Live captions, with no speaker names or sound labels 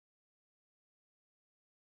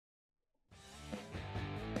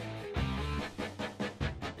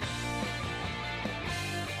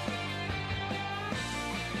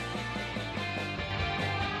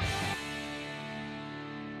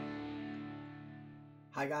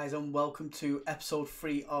Hi guys and welcome to episode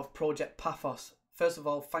 3 of Project Pafos. First of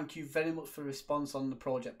all, thank you very much for the response on the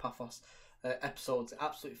Project Pafos episodes.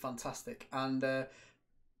 Absolutely fantastic. And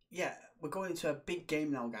yeah, we're going into a big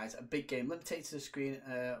game now, guys. A big game. Let me take you to the screen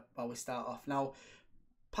while we start off. Now,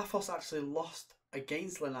 Pafos actually lost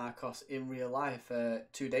against Lanacas in real life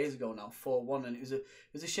 2 days ago now, 4-1, and it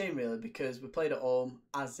was a shame really, because we played at home,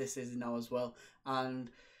 as this is now as well, and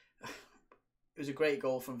it was a great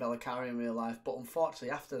goal from Velacari in real life, but unfortunately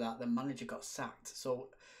after that the manager got sacked. So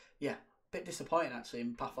yeah, a bit disappointing actually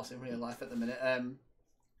in Pafos in real life at the minute.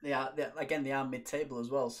 They are mid-table as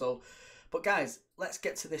well. So, but guys, let's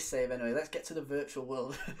get to this save anyway. Let's get to the virtual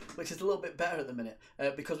world, which is a little bit better at the minute,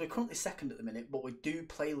 because we're currently second at the minute, but we do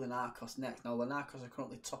play Lanacas next. Now, Lanacas are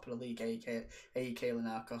currently top of the league, AEK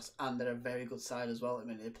Lanacas, and they're a very good side as well at the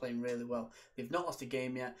minute. They're playing really well. They've not lost a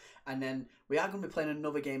game yet, and then we are going to be playing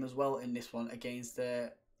another game as well in this one against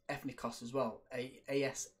Ethnikos as well,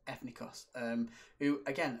 AS Ethnikos, who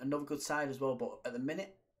again another good side as well, but at the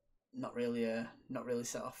minute not really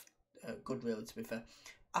set off good really, to be fair.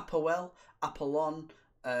 Apollon,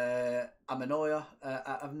 Amanoia,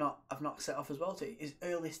 I've not set off as well. So it's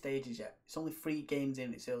early stages yet. It's only 3 games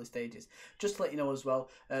in. It's early stages. Just to let you know as well,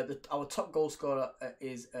 our top goal scorer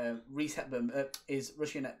is Russian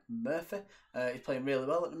Murphy. He's playing really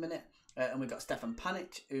well at the minute. And we've got Stefan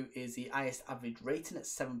Panic, who is the highest average rating at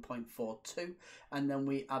 7.42. And then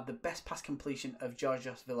we have the best pass completion of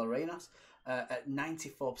Georgios Villarenas at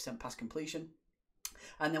 94% pass completion.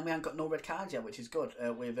 And then we haven't got no red cards yet, which is good,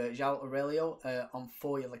 with João Aurelio on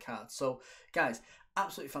 4 yellow cards. So, guys,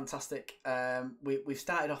 absolutely fantastic. We've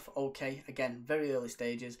started off okay. Again, very early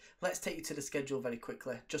stages. Let's take you to the schedule very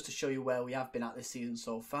quickly, just to show you where we have been at this season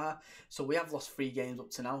so far. So we have lost 3 games up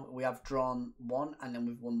to now. We have drawn 1, and then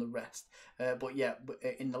we've won the rest. But yeah,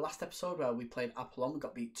 in the last episode where we played Apollon, we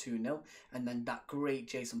got beat 2-0. And then that great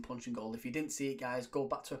Jason punching goal. If you didn't see it, guys, go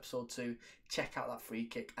back to episode 2. Check out that free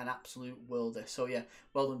kick. An absolute worlder. So yeah,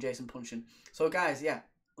 well done, Jason punching. So guys, yeah.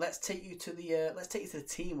 Let's take you to the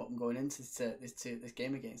team. What I'm going into this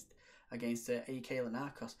game against AEK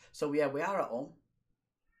Lanacas. So yeah, we are at home,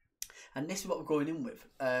 and this is what we're going in with.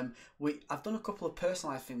 I've done a couple of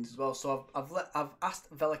personalised things as well. So I've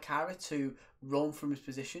asked Velacari to roam from his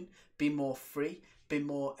position, be more free, be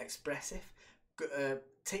more expressive,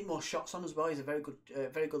 take more shots on as well. He's a very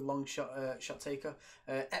good long shot taker.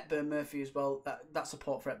 Epburn Murphy as well. That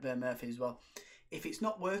support for Epburn Murphy as well. If it's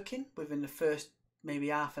not working within the first maybe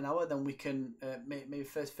half an hour, then we can maybe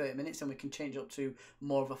first 30 minutes, then we can change up to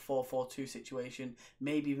more of a 4-4-2 situation,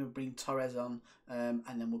 maybe even bring Torres on, and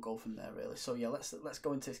then we'll go from there really. So yeah, let's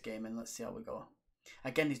go into this game and let's see how we go.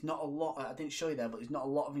 Again, there's not a lot, I didn't show you there, but there's not a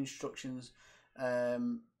lot of instructions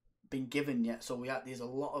been given yet, so there's a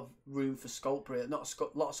lot of room for scope, really. Not a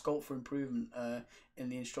lot of scope for improvement in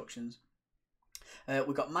the instructions.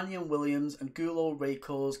 We've got Mannion, Williams, and Angulo,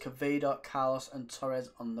 Reykos, Caveda, Carlos, and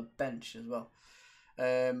Torres on the bench as well.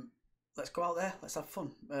 Let's go out there. Let's have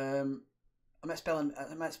fun. I'm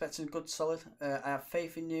expecting good, solid. I have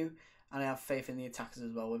faith in you, and I have faith in the attackers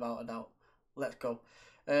as well, without a doubt. Let's go.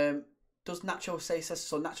 Does Nacho Ceisas?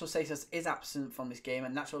 So Nacho Ceisas is absent from this game,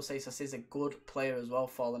 and Nacho Ceisas is a good player as well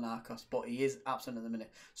for Lanacas, but he is absent at the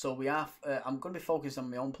minute. So we are. I'm going to be focused on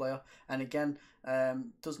my own player, and again,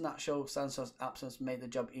 does Nacho Ceisas' absence make the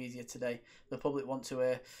job easier today? The public want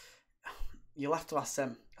to. You'll have to ask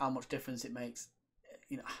them how much difference it makes.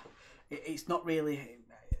 You know, it's not really.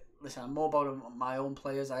 Listen, I'm more about my own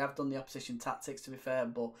players. I have done the opposition tactics, to be fair,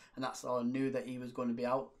 and that's all. I knew that he was going to be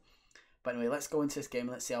out. But anyway, let's go into this game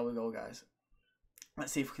and let's see how we go, guys.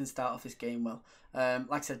 Let's see if we can start off this game well.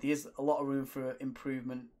 Like I said, there is a lot of room for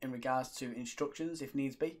improvement in regards to instructions, if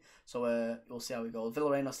needs be. So we'll see how we go.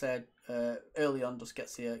 Villarenas said early on just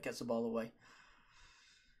gets the ball away,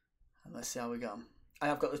 and let's see how we get on. I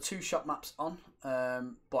have got the 2 shot maps on,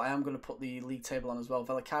 but I am going to put the league table on as well.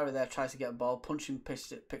 Velacari there tries to get a ball. Punching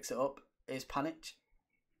picks it up. Here's Panic.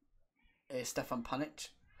 Here's Stefan Panic.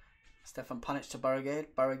 Stefan Panic to Barricade.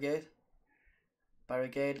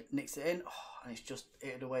 Barricade nicks it in. Oh, and it's just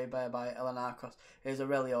hit away by Lanacas. Here's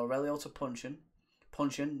Aurelio to Punching.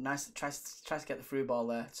 Nice. Tries to get the through ball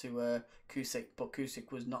there to Kusik, but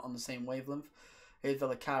Kusik was not on the same wavelength. Here's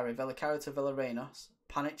Velacari. Velacari to Villarenas.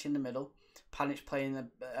 Panic in the middle. Panic playing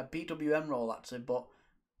a BWM role actually, but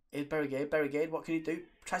here's Barricade, what can he do?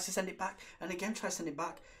 Tries to send it back, and again tries to send it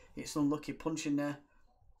back. It's unlucky. Punching there.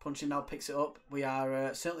 Punching now picks it up. We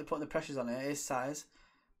are certainly putting the pressures on it. Here's Size.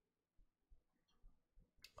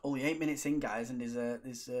 Only 8 minutes in, guys, and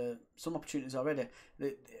there's some opportunities already.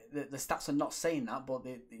 The stats are not saying that, but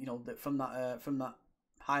from that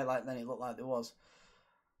highlight, then it looked like there was.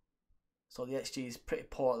 So the XG is pretty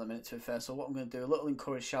poor at the minute, to be fair. So what I'm going to do, a little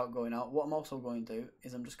encourage shout going out. What I'm also going to do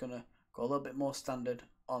is I'm just going to go a little bit more standard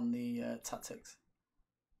on the tactics.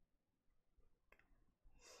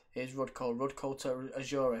 Here's Rudko to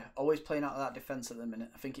Azure. Always playing out of that defence at the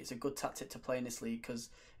minute. I think it's a good tactic to play in this league because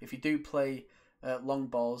if you do play long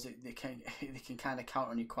balls, they can kind of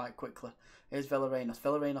counter on you quite quickly. Here's Villarenos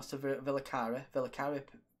to Villacari. Villacari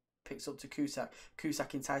picks up to Cusack.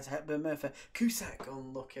 Cusack inside to Hepburn Murphy. Cusack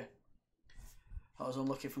unlucky. That was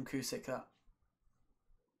unlucky from Cusack. That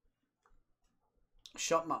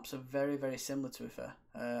shot maps are very, very similar, to be fair.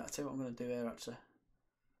 I'll tell you what I'm going to do here actually.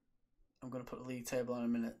 I'm going to put the league table on in a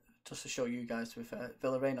minute just to show you guys, to be fair.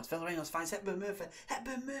 Villarenos finds Hepburn Murphy.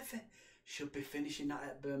 Hepburn Murphy should be finishing that.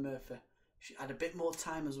 Hepburn Murphy had a bit more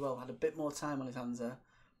time as well. Had a bit more time on his hands there.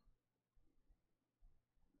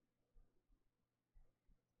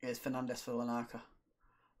 Here's Fernandez for Lanacas.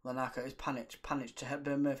 Lanacas is panicked to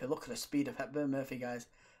Hepburn Murphy. Look at the speed of Hepburn Murphy, guys.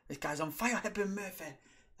 This guy's on fire, Hepburn Murphy.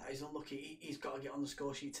 That is unlucky. He's got to get on the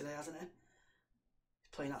score sheet today, hasn't he? He's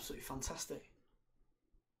playing absolutely fantastic.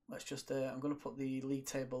 Let's just, I'm going to put the league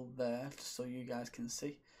table there just so you guys can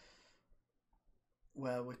see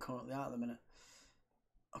where we're currently at the minute.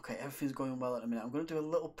 Okay, everything's going well at the minute. I'm going to do a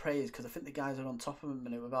little praise because I think the guys are on top of them a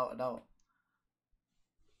minute without a doubt.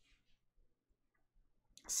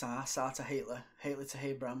 Sa to Hately to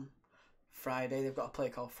Hebram. Friday, they've got a player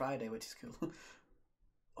called Friday, which is cool.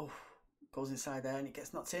 Oh, goes inside there and it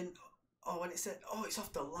gets knocked in. Oh, and it's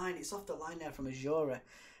off the line. It's off the line there from Azure.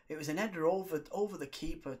 It was an header over the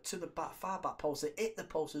keeper to the far back post. It hit the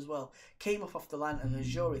post as well. Came off the line and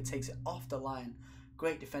Azure takes it off the line.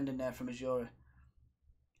 Great defending there from Azure.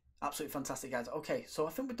 Absolutely fantastic, guys. Okay, so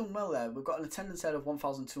I think we've done well there. We've got an attendance there of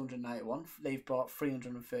 1,291. They've brought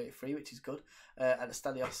 333, which is good, at the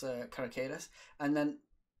Stadios Caracades. And then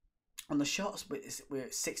on the shots, we're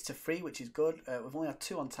 6-3, which is good. We've only had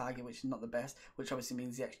 2 on target, which is not the best, which obviously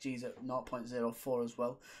means the XG is at 0.04 as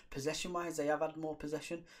well. Possession-wise, they have had more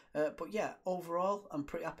possession. But yeah, overall, I'm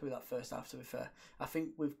pretty happy with that first half, to be fair. I think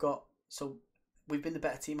we've been the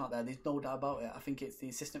better team out there. There's no doubt about it. I think it's the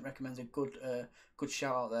assistant recommends a good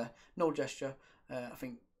shout out there. No gesture. I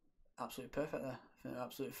think absolutely perfect there. I think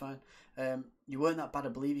absolutely fine. You weren't that bad. I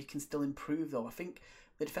believe you can still improve though. I think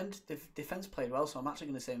the defense played well, so I'm actually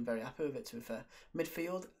going to say I'm very happy with it, to be fair.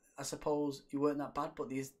 Midfield, I suppose you weren't that bad, but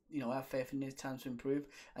these, I have faith in these times to improve.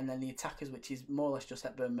 And then the attackers, which is more or less just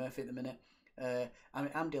Hepburn Murphy at the minute.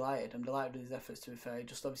 I'm delighted. I'm delighted with his efforts, to be fair. He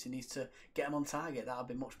just obviously needs to get him on target. That'll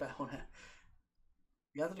be much better on it.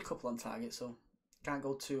 He added a couple on target, so can't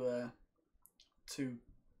go too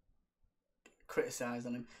criticised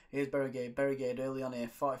on him. Here's Berrigade. Berrigade early on here,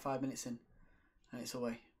 45 minutes in, and it's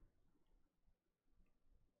away.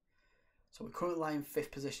 So we're currently lying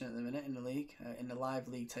 5th position at the minute in the league, in the live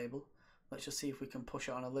league table. Let's just see if we can push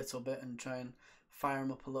it on a little bit and try and fire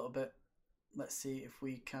them up a little bit. Let's see if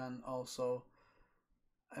we can also...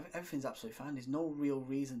 Everything's absolutely fine. There's no real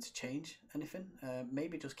reason to change anything.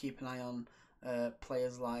 Maybe just keep an eye on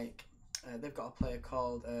players like... they've got a player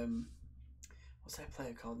called... what's their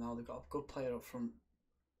player called now? They've got a good player up front.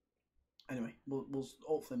 Anyway, we'll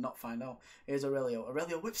hopefully not find out. Here's Aurelio.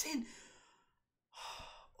 Aurelio whips in!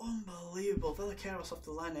 Unbelievable. Velicaros off the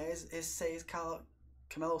line.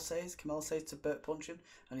 Camelo says to Bert Punchin,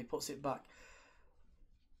 and he puts it back.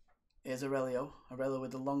 Here's Aurelio. Aurelio with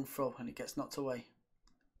the long throw, and it gets knocked away.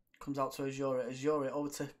 Comes out to Azure. Azure over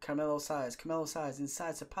to Carmelo Saez. Carmelo Saez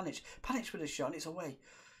inside to Panic. Panic with a shot, and it's away.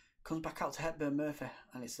 Comes back out to Hepburn Murphy,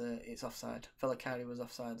 and it's offside. Velicari was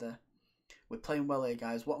offside there. We're playing well here,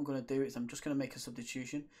 guys. What I'm going to do is I'm just going to make a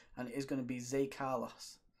substitution, and it is going to be Zé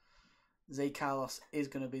Carlos. Zé Carlos is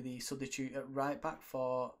going to be the substitute at right back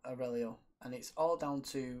for Aurelio, and it's all down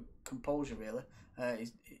to composure, really.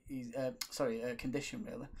 Condition,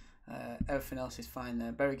 really. Everything else is fine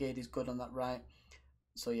there. Berrigade is good on that right.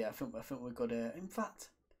 So yeah, I think we're good. In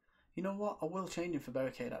fact, you know what? I will change him for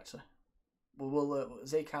Barricade actually. We'll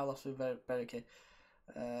Zé Carlos with Barricade.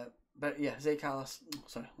 Zé Carlos.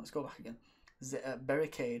 Sorry, let's go back again.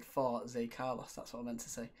 Barricade for Zé Carlos. That's what I meant to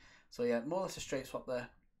say. So yeah, more or less a straight swap there.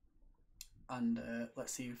 And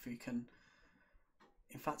let's see if we can.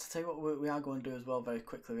 In fact, to tell you what we are going to do as well very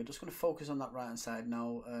quickly. We're just going to focus on that right hand side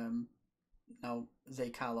now. Now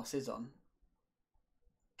Zé Carlos is on.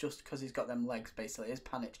 Just because he's got them legs, basically. It's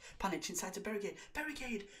Panic. Panic inside to Berrigade.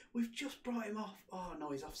 Berrigade! We've just brought him off. Oh, no,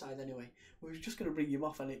 he's offside anyway. We were just going to bring him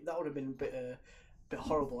off, and that would have been a bit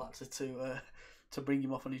horrible, actually, to bring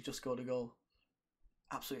him off, and he's just scored a goal.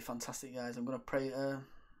 Absolutely fantastic, guys. I'm going to pray...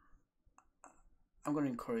 I'm going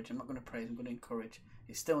to encourage. I'm not going to praise. I'm going to encourage.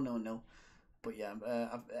 It's still 0-0. But, yeah,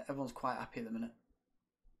 everyone's quite happy at the minute.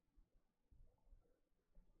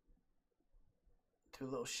 a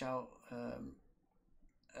little shout.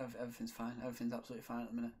 Everything's fine. Everything's absolutely fine at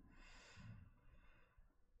the minute.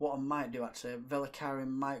 What I might do actually, Velicari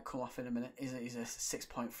might come off in a minute. He's a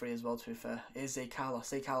 6.3 as well, to be fair. Here's Zay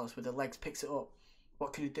Carlos with the legs, picks it up.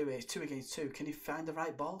 What can he do here? It's 2 against 2. Can he find the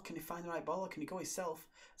right ball? Can he find the right ball, or can he go himself?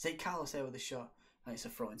 Zay Carlos here with a shot. And it's a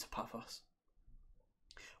throw into Pafos.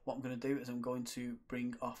 What I'm going to do is I'm going to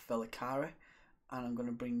bring off Velicari. And I'm going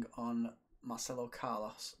to bring on Marcelo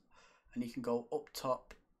Carlos. And he can go up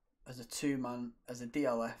top as a 2-man, as a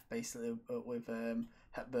DLF, basically, with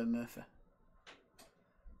Hepburn Murphy.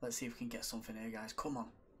 Let's see if we can get something here, guys. Come on.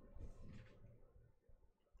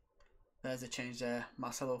 There's a change there.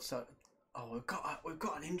 Marcelo. Oh, we've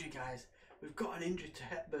got an injury, guys. We've got an injury to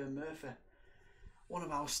Hepburn Murphy. One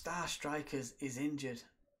of our star strikers is injured.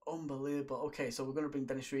 Unbelievable. Okay, so we're going to bring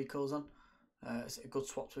Dennis Rico's on. It's a good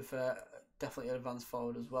swap with definitely an advance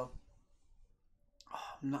forward as well.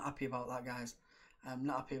 Oh, I'm not happy about that, guys. I'm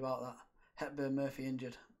not happy about that. Hepburn Murphy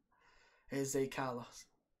injured. Here's Zay Carlos.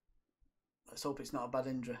 Let's hope it's not a bad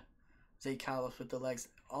injury. Zay Carlos with the legs.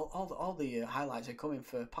 All the highlights are coming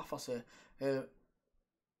for Pafos.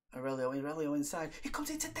 Aurelio inside. He comes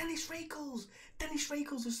into Dennis Rico's. Dennis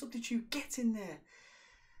Rico's a substitute. Get in there.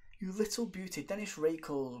 You little beauty. Dennis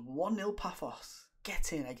Rico's 1-0 Pafos.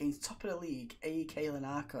 Get in against top of the league. AEK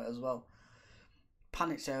Lanacas as well.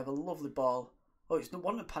 Panic there with a lovely ball. Oh, it's not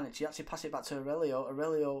one of Panic. He actually passed it back to Aurelio.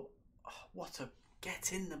 Aurelio. Oh, what a.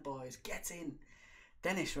 Get in the boys. Get in.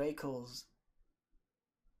 Dennis Rico's.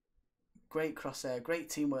 Great cross there. Great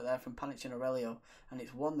teamwork there from Panic and Aurelio. And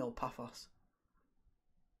it's 1-0 Pafos.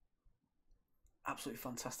 Absolutely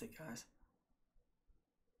fantastic, guys.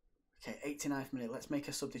 Okay, 89th minute. Let's make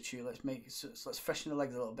a substitute. Let's freshen the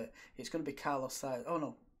legs a little bit. It's going to be Carlos Saez. Oh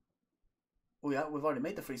no, we've already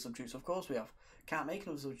made the 3 substitutes. Of course we have. Can't make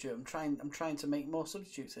another substitute. I'm trying to make more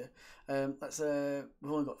substitutes here.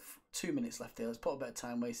 We've only got 2 minutes left here. Let's put a bit of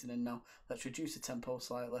time wasting in now. Let's reduce the tempo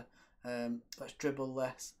slightly. Let's dribble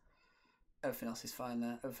less. Everything else is fine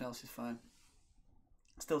there. Everything else is fine.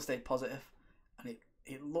 Still stay positive, and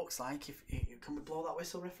it looks like can we blow that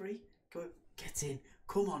whistle, referee? Get in.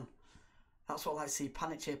 Come on. That's what I like to see.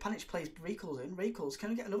 Panic here. Panic plays Recal's in. Recal's. Can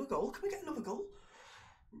we get another goal? Can we get another goal?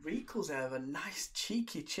 Recal's there with a nice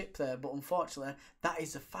cheeky chip there, but unfortunately, that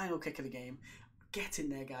is the final kick of the game. Get in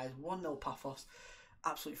there, guys. 1-0 Pafos.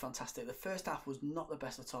 Absolutely fantastic. The first half was not the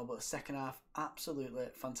best at all, but the second half, absolutely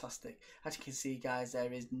fantastic. As you can see, guys,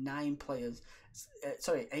 there is 8 players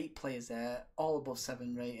there, all above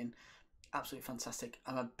 7 rating. Absolutely fantastic.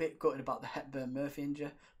 I'm a bit gutted about the Hepburn Murphy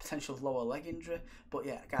injury, potential lower leg injury, but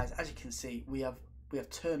yeah, guys, as you can see, we have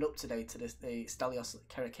turned up today to the Stelios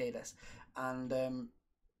Kerakades, and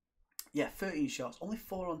yeah, 13 shots, only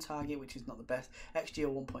 4 on target, which is not the best. XG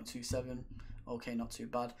of 1.27, okay, not too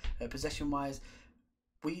bad. Possession wise,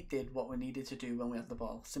 we did what we needed to do when we had the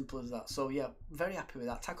ball. Simple as that. So yeah, very happy with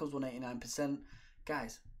that. Tackles 189%.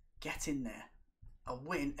 Guys, get in there. A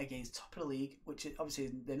win against top of the league, which is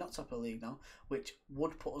obviously they're not top of the league now, which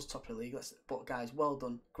would put us top of the league. But guys, well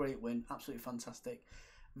done, great win, absolutely fantastic.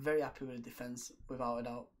 Very happy with the defence, without a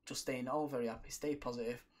doubt. Just staying all very happy, stay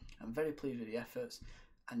positive. I'm very pleased with the efforts,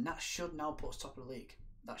 and that should now put us top of the league.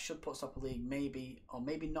 That should put us top of the league, maybe or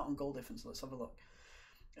maybe not on goal difference. Let's have a look.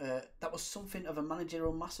 That was something of a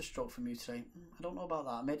managerial masterstroke from you today. I don't know about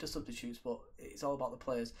that. I made the substitutes, but it's all about the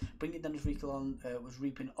players. Bringing Dennis Rico on was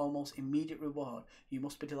reaping almost immediate reward. You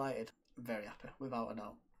must be delighted. Very happy, without a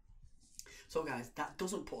doubt. So guys, that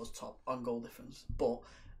doesn't put us top on goal difference,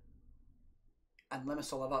 and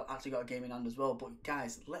Limassol have actually got a game in hand as well. But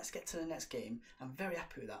guys, let's get to the next game. I'm very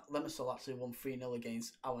happy with that. Limassol actually won 3-0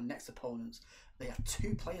 against our next opponents. They have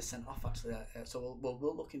 2 players sent off actually, so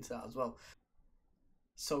we'll look into that as well.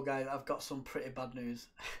 So guys, I've got some pretty bad news,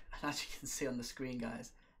 and as you can see on the screen,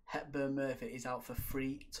 guys, Hepburn Murphy is out for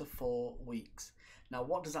 3 to 4 weeks. Now,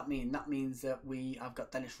 what does that mean? That means that we have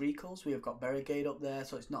got Dennis Rico's, we have got Berrigade up there,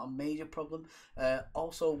 so it's not a major problem.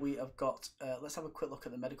 Also, we have got, let's have a quick look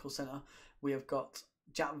at the medical centre. We have got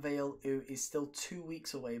Jack Vale, who is still 2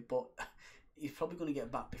 weeks away, but he's probably going to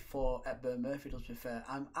get back before Hepburn Murphy does, to be fair.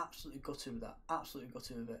 I'm absolutely gutted with that, absolutely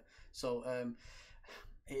gutted with it. So,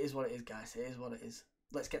 it is what it is, guys, it is what it is.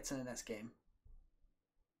 Let's get to the next game.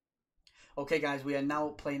 Okay, guys, we are now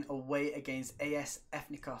playing away against AS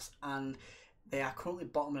Ethnikos, and they are currently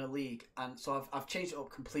bottom of the league. And so I've changed it up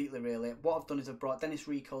completely, really. What I've done is I've brought Dennis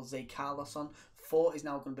Rico, Zay Carlos on. 4 is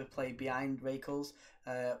now going to be played behind Rico's.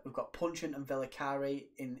 We've got Punchant and Velicari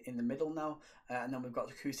in the middle now, and then we've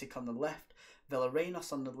got Acoustic on the left.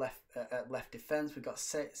 Villarenos on the left defence. We've got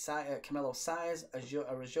Camelo Saez,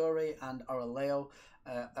 Arajori and Aurelio.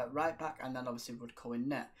 at right back, and then obviously Rudko in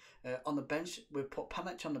net. On the bench, we put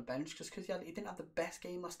Panic on the bench just because he didn't have the best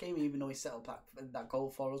game last game, even though he set up that goal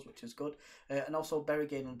for us, which is good. And also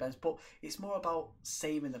Berrigan on the bench, but it's more about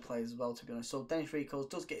saving the players as well, to be honest. So Dennis Ricos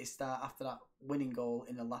does get his start after that winning goal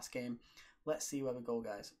in the last game. Let's see where we go,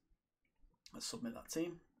 guys. Let's submit that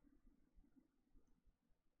team.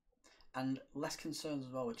 And less concerns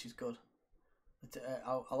as well, which is good.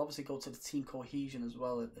 I'll obviously go to the team cohesion as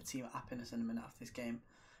well, the team happiness in a minute after this game.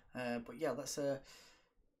 But yeah, let's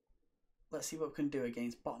see what we can do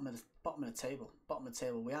against bottom of the table. Bottom of the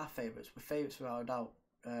table, we are favourites. We're favourites without a doubt.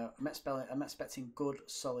 I'm expecting good,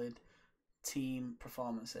 solid team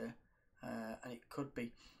performance here, and it could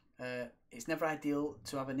be. It's never ideal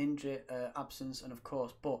to have an injury absence, and of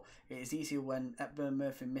course, but it is easier when Epburn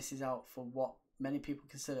Murphy misses out for what many people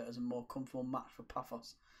consider as a more comfortable match for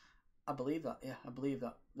Pafos. I believe that, yeah, I believe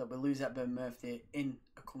that we lose Epburn Murphy in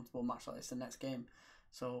a comfortable match like this the next game.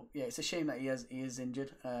 So yeah, it's a shame that he is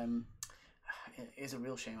injured. It is a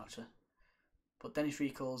real shame actually. But Dennis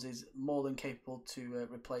Ricos is more than capable to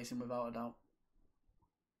replace him without a doubt.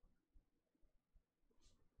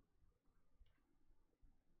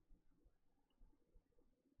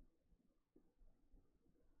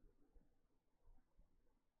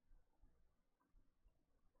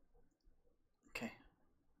 Okay.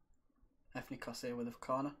 Ethnikos here with a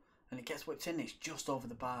corner, and it gets whipped in. It's just over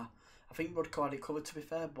the bar. I think Rudko had it covered, to be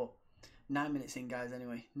fair, but 9 minutes in, guys,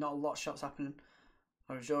 anyway. Not a lot of shots happening.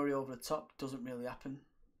 Arajori over the top doesn't really happen.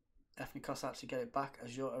 Ethnikos actually get it back.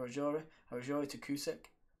 Arajori to Kusik.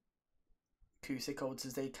 Kusik over to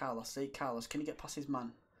Zay Carlos. Zay Carlos, can he get past his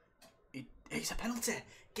man? It's a penalty.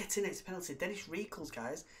 Get in, it's a penalty. Dennis Ricos,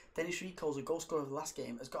 guys. Dennis Ricos, a goal scorer of the last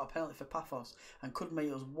game, has got a penalty for Pafos and could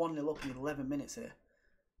make us 1-0 up in 11 minutes here.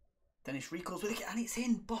 Dennis Ricos with it, and it's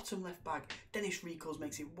in, bottom left bag. Dennis Ricos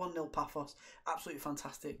makes it 1-0 Pafos. Absolutely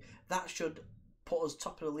fantastic. That should put us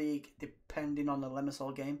top of the league, depending on the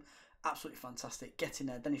Limassol game. Absolutely fantastic. Get in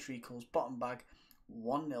there, Dennis Ricos, bottom bag,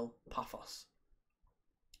 1-0 Pafos.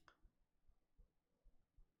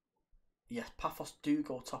 Yes, Pafos do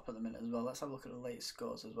go top at the minute as well. Let's have a look at the latest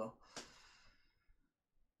scores as well.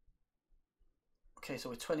 Okay, so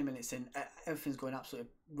we're 20 minutes in. Everything's going absolutely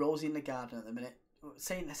rosy in the garden at the minute.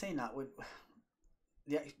 Saying that, we're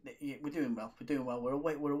doing well. We're doing well.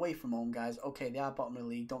 We're away from home, guys. Okay, they are bottom of the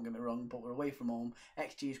league. Don't get me wrong, but we're away from home.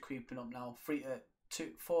 XG is creeping up now.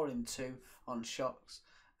 4 in 2 on shots.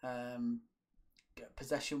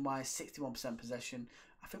 Possession wise, 61% possession.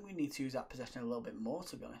 I think we need to use that possession a little bit more,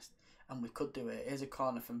 to be honest. And we could do it. Here's a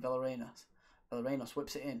corner from Villarenos. Villarenos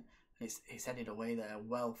whips it in. It's headed away there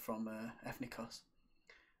well from Ethnikos.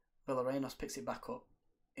 Villarenos picks it back up.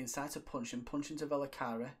 Inside to punching to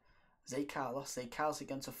Velacari. Zay Carlos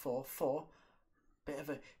again to 4. Bit of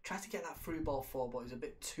a tries to get that through ball 4, but it was a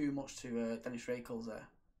bit too much to Dennis Ricos there.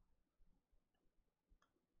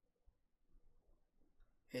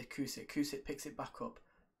 Here's Kusik. Kusik picks it back up.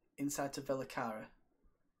 Inside to Velacari.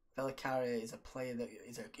 Velacari is a player that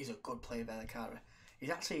is a good player. Velacari. He's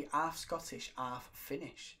actually half Scottish, half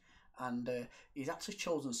Finnish, and he's actually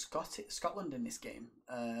chosen Scotland in this game.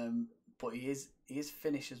 But he is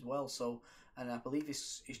Finnish as well. So, and I believe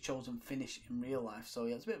he's chosen Finnish in real life. So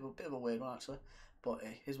yeah, it's a bit of a weird one actually. But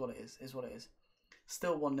here's what it is. Is what it is.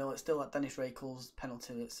 Still 1-0. It's still that Dennis Ricos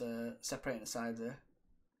penalty that's separating the sides there.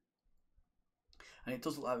 And it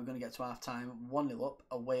does look like we're going to get to half time 1-0 up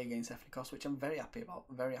away against Ethnikos, which I'm very happy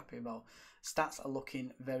about. Stats are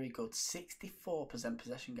looking very good. 64%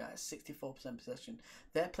 possession, guys. 64% possession.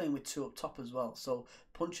 They're playing with 2 up top as well. So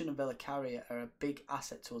Punchin and Velacari are a big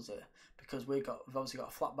asset to us here, because we've obviously got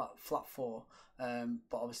a flat 4,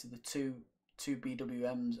 but obviously the two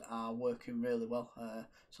BWMs are working really well.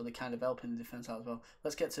 So they're kind of helping the defence out as well.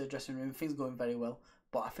 Let's get to the dressing room. Things are going very well,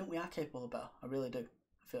 but I think we are capable of better. I really do.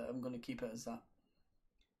 I feel like I'm going to keep it as that.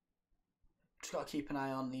 Just got to keep an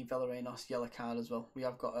eye on the Villarenos yellow card as well. We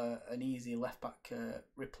have got an easy left back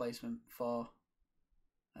replacement for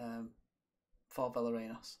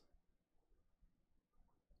Villarenos.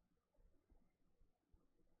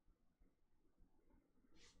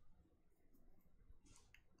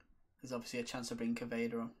 There's obviously a chance to bring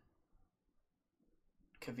Kaveda on.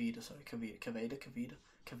 Kaveda.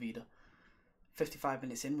 55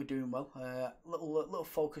 minutes in, we're doing well. Little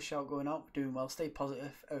focus shout going out. We're doing well. Stay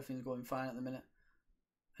positive. Everything's going fine at the minute.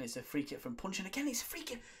 And it's a free kick from Punchin. Again, it's a free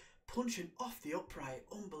kick. Punchin off the upright.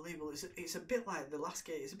 Unbelievable. It's a bit like the last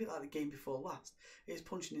game. It's a bit like the game before last. It's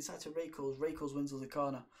Punchin inside to Ricos. Ricos wins the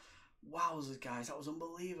corner. Wowzers, guys. That was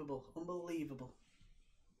unbelievable.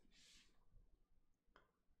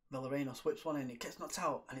 Villarenos whips one in. It gets knocked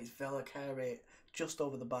out. And it's Velacari just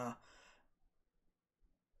over the bar.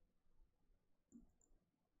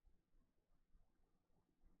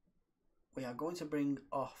 we are going to bring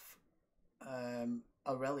off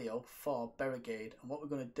Aurelio for Berigade, and what we're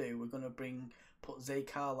going to do, we're going to put Zay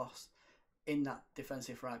Carlos in that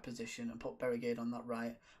defensive right position and put Berigade on that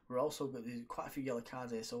right. We're also got quite a few yellow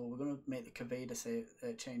cards here, so we're going to make the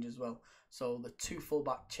Cavada change as well. So the 2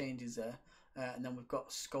 fullback changes there, and then we've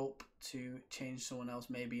got scope to change someone else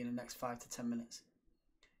maybe in the next 5 to 10 minutes.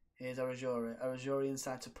 Here's Arajori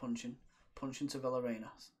inside to Punchin to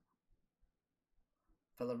Villarenas.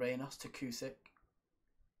 Villarenas to Kusic.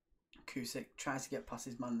 Kusic tries to get past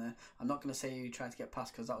his man there. I'm not going to say he tried to get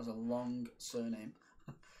past because that was a long surname.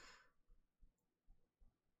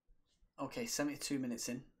 Okay, 72 minutes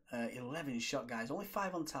in. 11 shot, guys. Only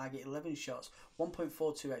 5 on target, 11 shots,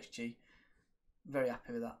 1.42 XG. Very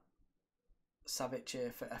happy with that. Savic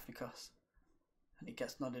here for Ethnikos. And he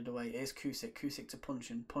gets nodded away. Here's Kusic. Kusic to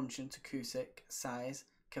Punchin. Punchin to Kusic. Size.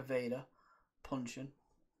 Cavada. Punchin.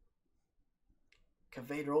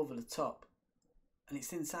 Cavada over the top. And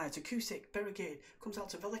it's inside to Kusic. Berigade comes out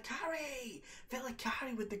to Vellicari.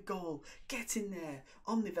 Vellicari with the goal. Get in there.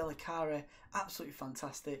 Omni Vellicari. Absolutely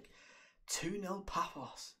fantastic. 2-0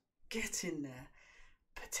 Pafos. Get in there.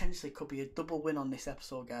 Potentially could be a double win on this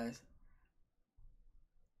episode, guys.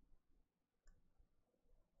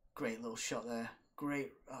 Great little shot there.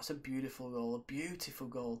 Great. That's a beautiful goal. A beautiful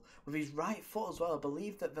goal. With his right foot as well. I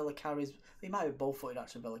believe that Vellicari's... He might be both-footed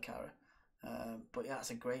actually, Vellicari. But yeah,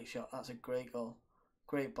 that's a great shot. That's a great goal.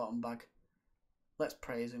 Great bottom bag. Let's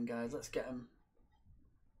praise him, guys. Let's get him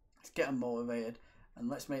motivated. And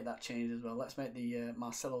let's make that change as well. Let's make the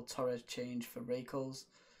Marcelo Torres change for Rakos.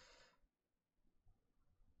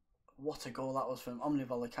 What a goal that was from Omni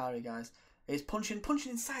Vellicari, guys. He's punching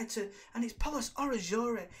inside to... And it's Palos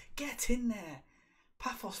Orajore. Get in there.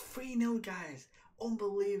 Pafos 3-0, guys.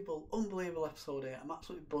 Unbelievable episode here. I'm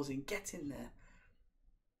absolutely buzzing. Get in there.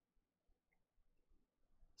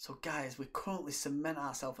 So, guys, we currently cement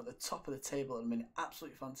ourselves at the top of the table at the minute.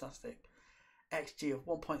 Absolutely fantastic. XG of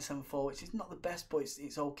 1.74, which is not the best, but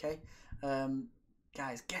it's okay.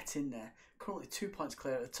 Guys, get in there. Currently 2 points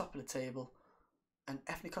clear at the top of the table. And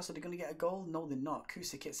Ethnikos, are they going to get a goal? No, they're not.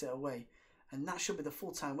 Kusic hits it away. And that should be the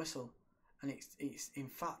full-time whistle. And it's in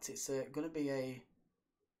fact, it's going to be a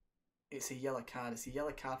yellow card. It's a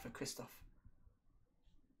yellow card for Christoph.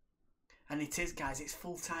 And it is, guys. It's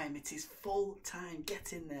full-time. It is full-time.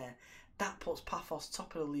 Get in there. That puts Pafos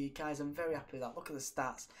top of the league, guys. I'm very happy with that. Look at the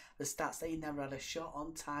stats. The stats, they never had a shot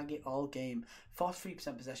on target all game.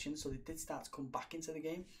 43% possession, so they did start to come back into the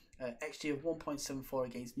game. XG of 1.74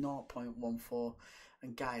 against 0.14.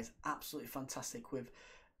 And guys, absolutely fantastic with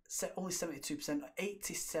only 72%,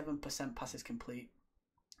 87% passes complete.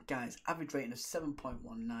 Guys, average rating of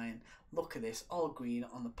 7.19. Look at this, all green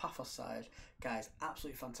on the Pafos side. Guys,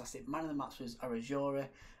 absolutely fantastic. Man of the match was Arajore.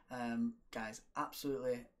 Guys,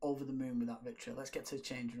 absolutely over the moon with that victory. Let's get to the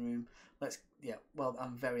changing room. Well,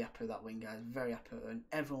 I'm very happy with that win, guys. Very happy with it. And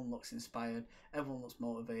everyone looks inspired. Everyone looks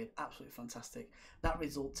motivated. Absolutely fantastic. That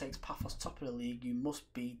result takes Pafos top of the league. You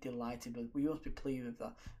must be delighted with. You must be pleased with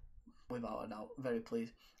that. Without a doubt, very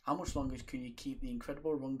pleased. How much longer can you keep the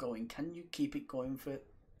incredible run going? Can you keep it going for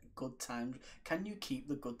good times? Can you keep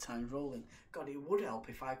the good times rolling? God, it would help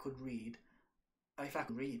if I could read. If I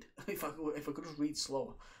could just read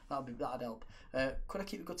slower, that'd help. Could I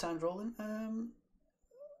keep the good times rolling?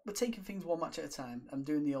 We're taking things one match at a time. I'm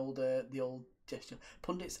doing the old gesture.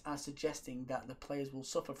 Pundits are suggesting that the players will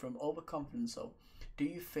suffer from overconfidence. So, do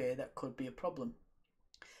you fear that could be a problem?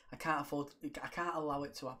 I can't allow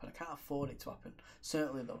it to happen. I can't afford it to happen.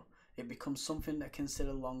 Certainly, though, it becomes something that I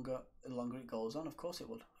consider longer the longer it goes on. Of course it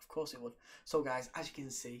would. Of course it would. So, guys, as you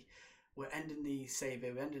can see, we're ending the save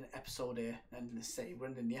here. We're ending the episode here. We're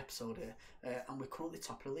ending the episode here. And we're currently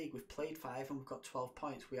top of the league. We've played 5 and we've got 12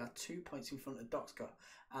 points. We are 2 points in front of Doxka.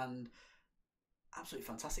 And absolutely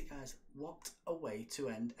fantastic, guys. What a way to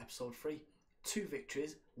end episode 3. 2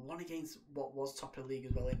 victories. One against what was top of the league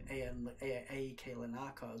as well in AEK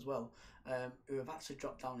Lanacas as well. Who have actually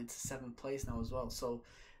dropped down into 7th place now as well. So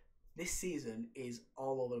this season is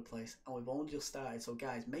all over the place. And we've only just started. So,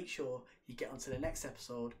 guys, make sure you get onto the next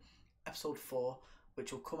episode. Episode 4,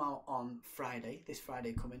 which will come out on Friday, this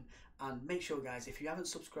Friday coming. And make sure, guys, if you haven't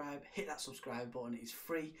subscribed, hit that subscribe button. It's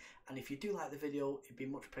free. And if you do like the video, it'd be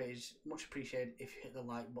much appreciated if you hit the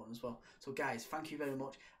like button as well. So, guys, thank you very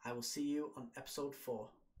much. I will see you on episode 4.